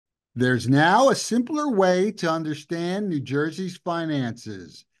There's now a simpler way to understand New Jersey's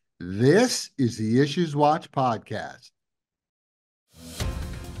finances. This is the Issues Watch podcast.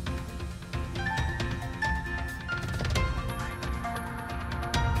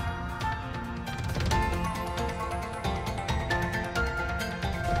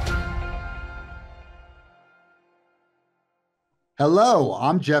 Hello,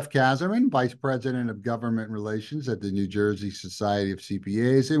 I'm Jeff Kazerman, Vice President of Government Relations at the New Jersey Society of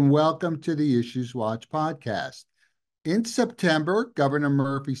CPAs, and welcome to the Issues Watch podcast. In September, Governor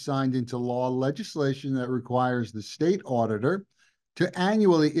Murphy signed into law legislation that requires the state auditor to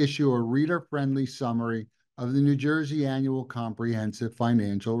annually issue a reader-friendly summary of the New Jersey Annual Comprehensive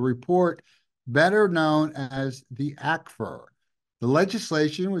Financial Report, better known as the ACFR. The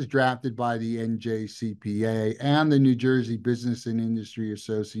legislation was drafted by the NJCPA and the New Jersey Business and Industry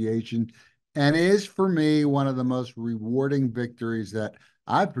Association and is, for me, one of the most rewarding victories that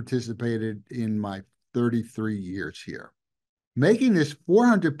I've participated in my 33 years here. Making this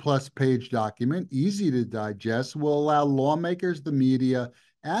 400-plus page document easy to digest will allow lawmakers, the media,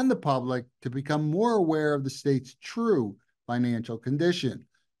 and the public to become more aware of the state's true financial condition.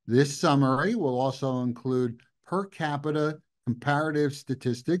 This summary will also include per capita comparative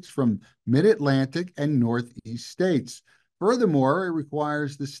statistics from Mid-Atlantic and Northeast states. Furthermore, it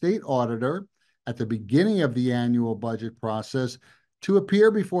requires the state auditor at the beginning of the annual budget process to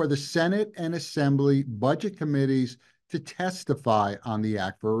appear before the Senate and Assembly budget committees to testify on the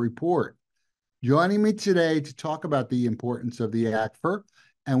ACFR report. Joining me today to talk about the importance of the ACFR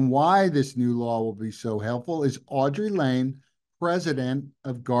and why this new law will be so helpful is Audrey Lane, President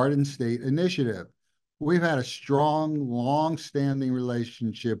of Garden State Initiative. We've had a strong, long-standing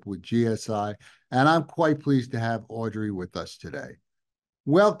relationship with GSI, and I'm quite pleased to have Audrey with us today.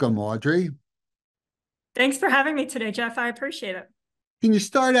 Welcome, Audrey. Thanks for having me today, Jeff. I appreciate it. Can you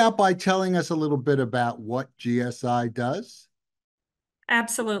start out by telling us a little bit about what GSI does?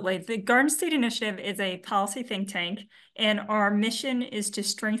 Absolutely. The Garden State Initiative is a policy think tank, and our mission is to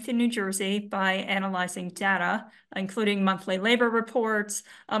strengthen New Jersey by analyzing data, including monthly labor reports,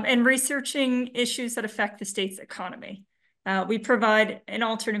 and researching issues that affect the state's economy. We provide an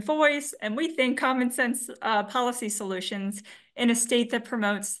alternate voice, and we think common sense policy solutions in a state that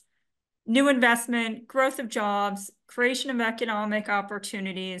promotes new investment, growth of jobs, creation of economic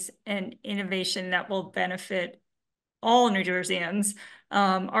opportunities, and innovation that will benefit all New Jerseyans.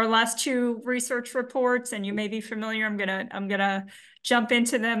 Our last two research reports, and you may be familiar, I'm gonna jump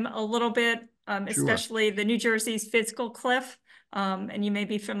into them a little bit, especially the New Jersey's fiscal cliff. And you may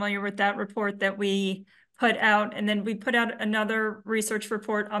be familiar with that report that we put out, and then we put out another research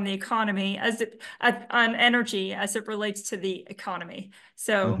report on the economy on energy as it relates to the economy.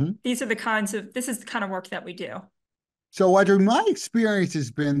 So this is the kind of work that we do. So, Audrey, my experience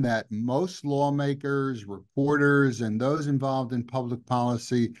has been that most lawmakers, reporters, and those involved in public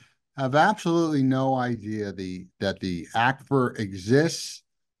policy have absolutely no idea that the ACFR exists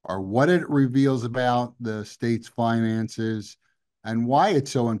or what it reveals about the state's finances and why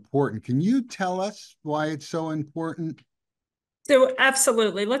it's so important. Can you tell us why it's so important? So,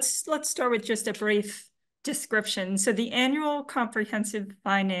 absolutely. Let's start with just a brief description. So, the Annual Comprehensive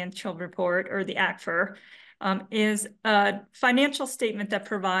Financial Report, or the ACFR, is a financial statement that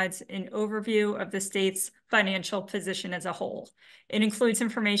provides an overview of the state's financial position as a whole. It includes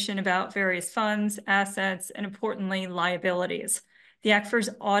information about various funds, assets, and importantly, liabilities. The ACFR is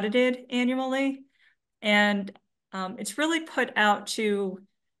audited annually, and it's really put out to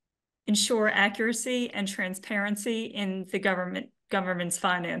ensure accuracy and transparency in the government's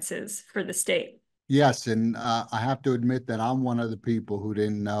finances for the state. Yes, and I have to admit that I'm one of the people who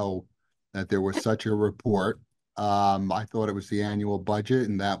didn't know that there was such a report. I thought it was the annual budget,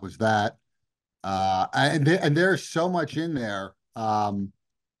 and that was that. And there's so much in there, and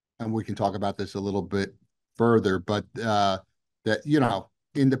we can talk about this a little bit further, but that,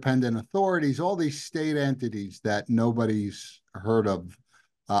 independent authorities, all these state entities that nobody's heard of,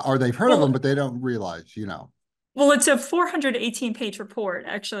 or they've heard of them, but they don't realize, Well, it's a 418-page report,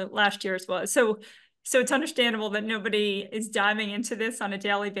 actually, last year's was. So it's understandable that nobody is diving into this on a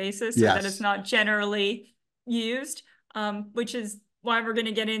daily basis, or that it's not generally used, which is why we're going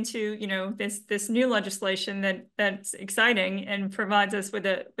to get into, this new legislation that's exciting and provides us with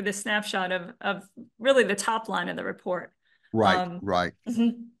a snapshot of really the top line of the report. Right.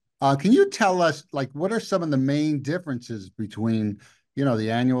 Can you tell us, what are some of the main differences between,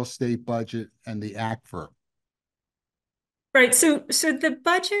 the annual state budget and the ACFR? Right. So the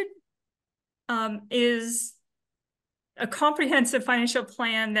budget is a comprehensive financial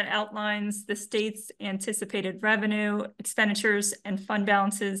plan that outlines the state's anticipated revenue, expenditures, and fund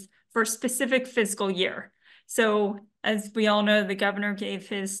balances for a specific fiscal year. So as we all know, the governor gave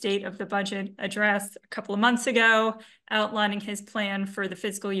his state of the budget address a couple of months ago, outlining his plan for the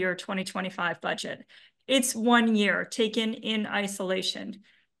fiscal year 2025 budget. It's 1 year taken in isolation.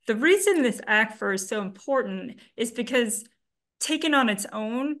 The reason this ACFR is so important is because taken on its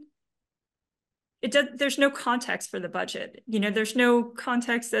own, there's no context for the budget. There's no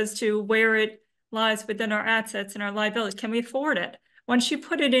context as to where it lies within our assets and our liabilities. Can we afford it? Once you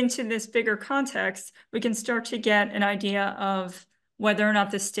put it into this bigger context, we can start to get an idea of whether or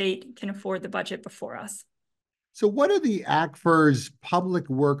not the state can afford the budget before us. So what do the ACFR's public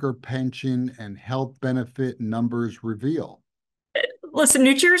worker pension and health benefit numbers reveal? Listen,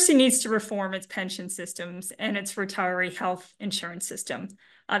 New Jersey needs to reform its pension systems and its retiree health insurance system.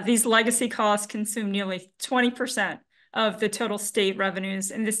 These legacy costs consume nearly 20% of the total state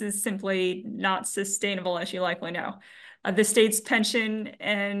revenues, and this is simply not sustainable, as you likely know. The state's pension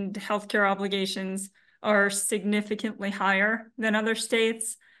and healthcare obligations are significantly higher than other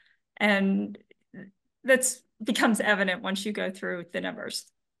states, and that becomes evident once you go through the numbers.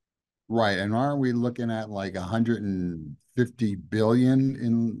 Right, and aren't we looking at like 150 billion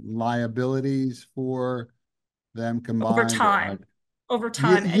in liabilities for them combined? Over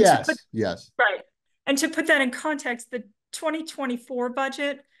time. Yes. Right. And to put that in context, the 2024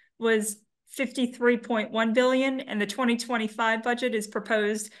 budget was 53.1 billion, and the 2025 budget is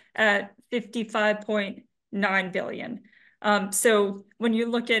proposed at 55.9 billion. So when you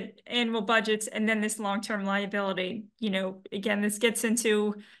look at annual budgets and then this long-term liability, again, this gets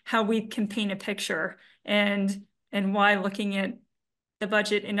into how we can paint a picture and why looking at the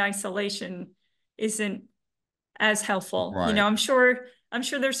budget in isolation isn't as helpful. Right. I'm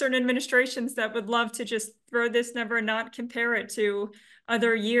sure there's certain administrations that would love to just throw this number and not compare it to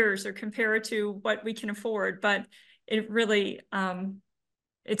other years or compare it to what we can afford, but it really,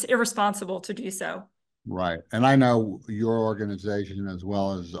 it's irresponsible to do so. Right. And I know your organization, as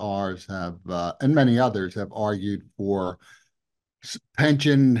well as ours, have, and many others, have argued for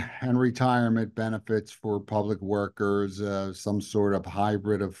pension and retirement benefits for public workers, some sort of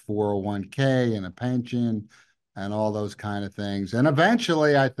hybrid of 401k and a pension and all those kind of things. And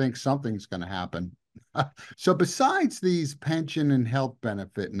eventually, I think something's going to happen. So besides these pension and health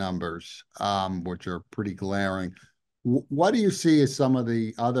benefit numbers, which are pretty glaring, what do you see as some of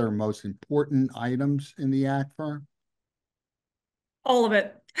the other most important items in the ACFR? All of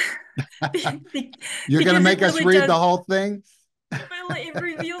it. You're going to make us read the whole thing? Well, it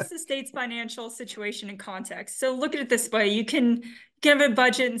reveals the state's financial situation and context. So look at it this way. You can give a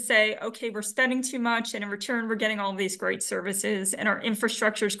budget and say, okay, we're spending too much, and in return, we're getting all of these great services, and our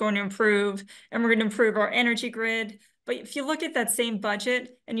infrastructure is going to improve, and we're going to improve our energy grid. But if you look at that same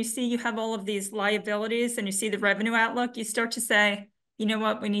budget and you see you have all of these liabilities and you see the revenue outlook, you start to say, you know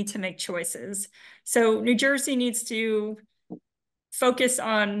what, we need to make choices. So New Jersey needs to focus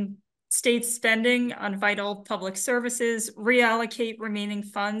on state spending on vital public services, reallocate remaining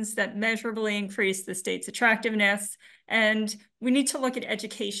funds that measurably increase the state's attractiveness, and we need to look at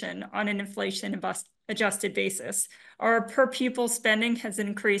education on an inflation-adjusted basis. Our per pupil spending has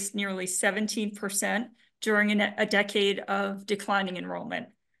increased nearly 17% during a decade of declining enrollment.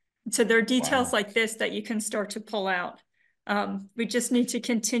 So there are details like this that you can start to pull out. We just need to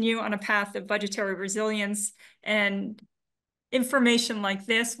continue on a path of budgetary resilience, and information like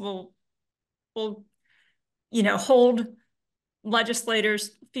this will hold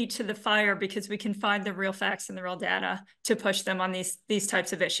legislators' feet to the fire, because we can find the real facts and the real data to push them on these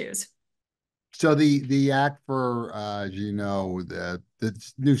types of issues. So the ACFR, as you know, the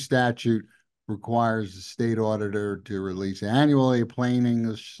new statute requires the state auditor to release annually a plain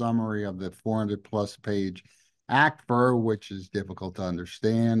English summary of the 400+ page ACFR, which is difficult to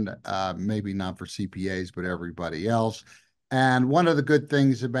understand, maybe not for CPAs, but everybody else. And one of the good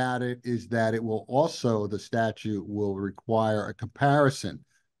things about it is that it will also, the statute will require a comparison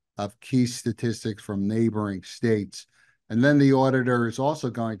of key statistics from neighboring states. And then the auditor is also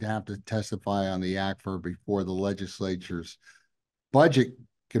going to have to testify on the ACFR before the legislature's budget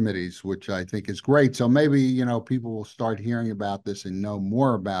committees, which I think is great. So maybe, people will start hearing about this and know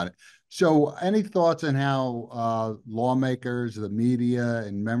more about it. So any thoughts on how lawmakers, the media,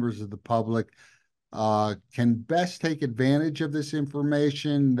 and members of the public can best take advantage of this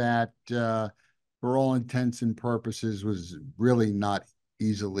information that, for all intents and purposes, was really not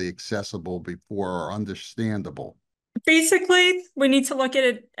easily accessible before or understandable? Basically, we need to look at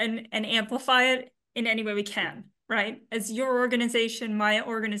it and amplify it in any way we can, right? As your organization, my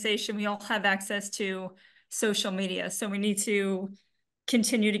organization, we all have access to social media. So we need to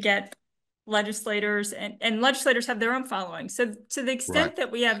continue to get legislators, and legislators have their own following. So to the Right. extent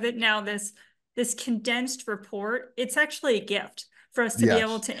that we have that now this condensed report, it's actually a gift for us to be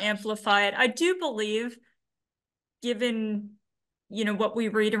able Yes. to amplify it. I do believe, given what we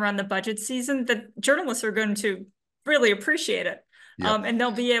read around the budget season, that journalists are going to really appreciate it, Yep. and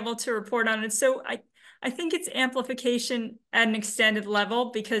they'll be able to report on it. So I think it's amplification at an extended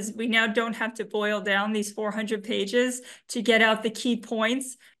level, because we now don't have to boil down these 400 pages to get out the key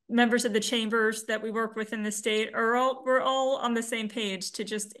points. Members of the chambers that we work with in the state we're all on the same page to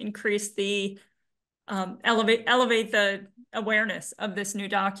just increase the elevate the awareness of this new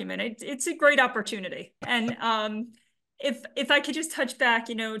document. It's a great opportunity. And if I could just touch back,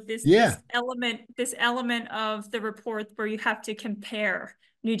 this Yeah. element of the report where you have to compare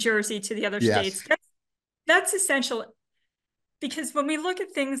New Jersey to the other states, Yes. that's essential, because when we look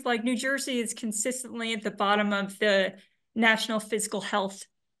at things like New Jersey is consistently at the bottom of the national physical health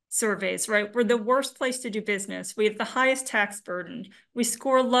surveys, right? We're the worst place to do business. We have the highest tax burden. We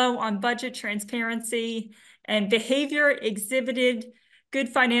score low on budget transparency and behavior exhibited good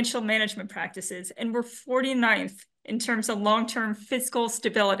financial management practices. And we're 49th in terms of long-term fiscal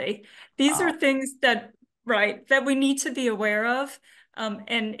stability. These are Wow. things that, right, that we need to be aware of.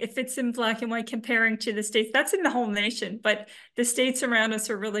 And if it's in black and white comparing to the states, that's in the whole nation, but the states around us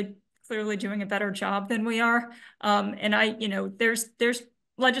are really clearly doing a better job than we are. And there's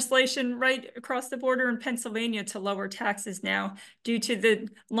legislation right across the border in Pennsylvania to lower taxes now due to the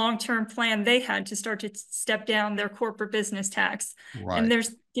long-term plan they had to start to step down their corporate business tax. And Right.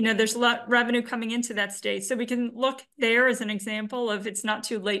 there's a lot of revenue coming into that state. So we can look there as an example of it's not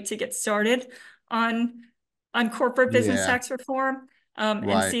too late to get started on corporate business Yeah. tax reform, and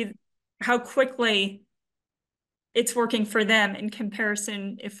Right. see how quickly it's working for them in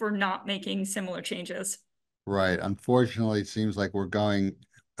comparison if we're not making similar changes. Right. Unfortunately, it seems like we're going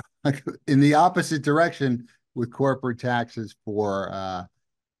in the opposite direction with corporate taxes for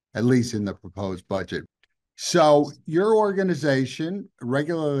at least in the proposed budget. So your organization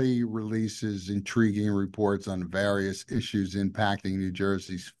regularly releases intriguing reports on various issues impacting New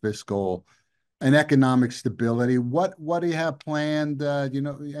Jersey's fiscal and economic stability. What do you have planned?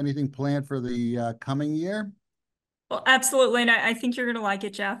 Anything planned for the coming year? Well, absolutely. And I think you're going to like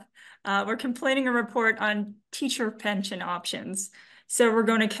it, Jeff. We're completing a report on teacher pension options. So we're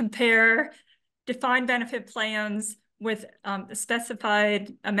going to compare defined benefit plans with a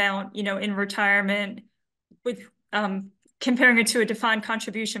specified amount, in retirement, with comparing it to a defined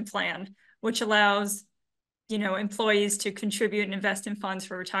contribution plan, which allows employees to contribute and invest in funds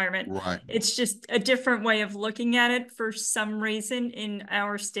for retirement. Right. It's just a different way of looking at it. For some reason in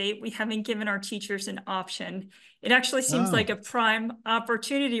our state, we haven't given our teachers an option. It actually seems like Oh, a prime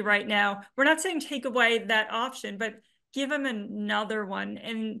opportunity right now. We're not saying take away that option, but give them another one.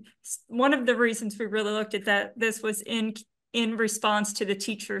 And one of the reasons we really looked at this was in response to the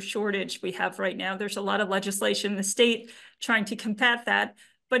teacher shortage we have right now. There's a lot of legislation in the state trying to combat that,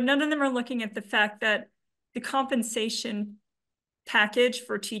 but none of them are looking at the fact that the compensation package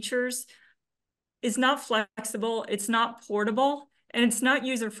for teachers is not flexible, it's not portable, and it's not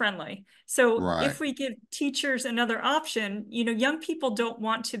user-friendly. So right. if we give teachers another option, young people don't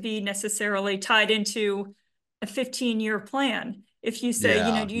want to be necessarily tied into a 15-year plan. If you say,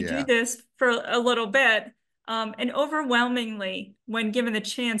 Yeah. do you do Yeah. this for a little bit? And overwhelmingly, when given the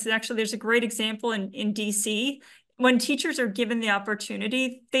chance, and actually there's a great example in DC, when teachers are given the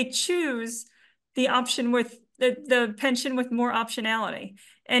opportunity, they choose the option with the pension with more optionality.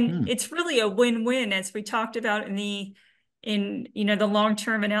 And Hmm. it's really a win-win, as we talked about in the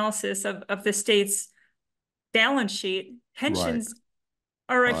long-term analysis of the state's balance sheet. Right. Pensions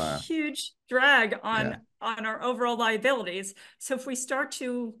are a Wow. huge drag Yeah. on our overall liabilities. So if we start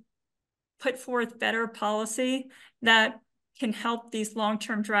to put forth better policy that can help these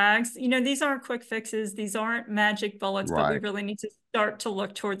long-term drags, these aren't quick fixes, these aren't magic bullets, but we Right. really need to start to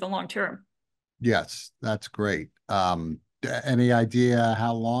look toward the long term. Yes, that's great. Any idea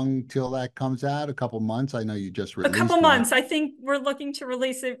how long till that comes out? A couple months? I know you just A couple released one. months. I think we're looking to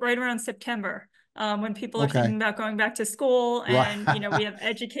release it right around September, when people are Okay. thinking about going back to school, Right. and we have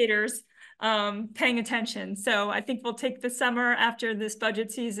educators paying attention. So I think we'll take the summer after this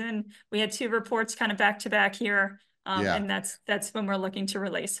budget season. We had 2 reports kind of back to back here, Yeah. and that's when we're looking to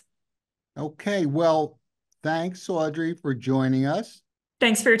release. Okay. Well, thanks, Audrey, for joining us.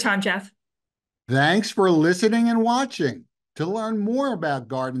 Thanks for your time, Jeff. Thanks for listening and watching. To learn more about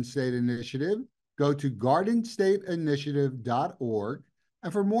Garden State Initiative, go to gardenstateinitiative.org.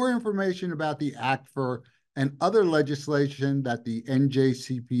 And for more information about the ACFR and other legislation that the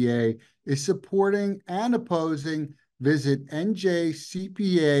NJCPA is supporting and opposing, Visit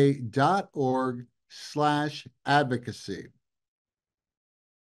njcpa.org/advocacy.